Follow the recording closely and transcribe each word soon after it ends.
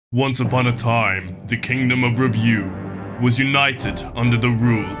Once upon a time, the kingdom of Revue was united under the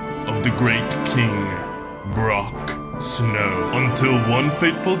rule of the great king, Brock Snow. Until one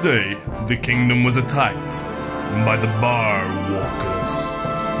fateful day, the kingdom was attacked by the bar walkers.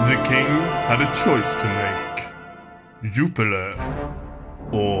 The king had a choice to make: Jupiter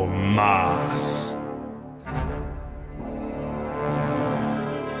or Mars.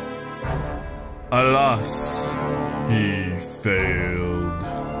 Alas, he failed.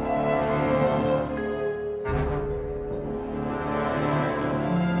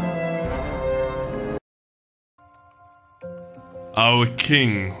 Our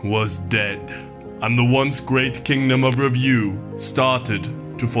king was dead, and the once great kingdom of Revue started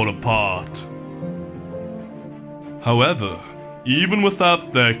to fall apart. However, even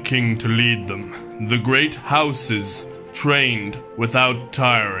without their king to lead them, the great houses trained without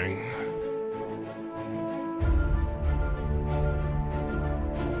tiring.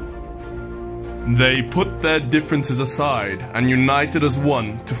 They put their differences aside and united as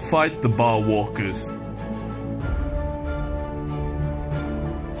one to fight the bar walkers.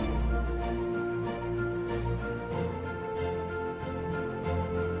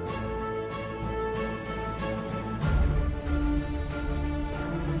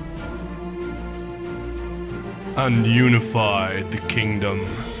 And unified the kingdom.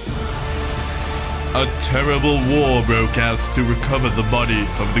 A terrible war broke out to recover the body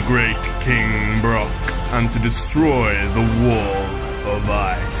of the great King Brock and to destroy the wall of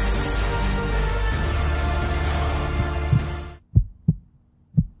ice.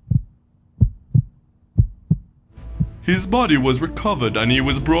 His body was recovered and he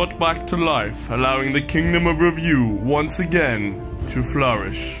was brought back to life, allowing the kingdom of Revue once again to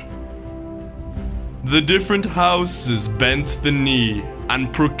flourish. The different houses bent the knee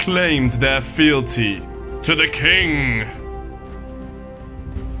and proclaimed their fealty to the king.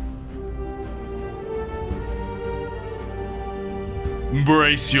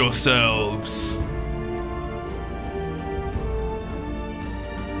 Brace yourselves.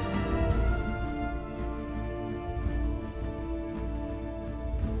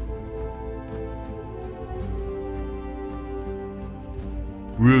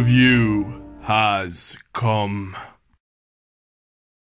 Revue has come.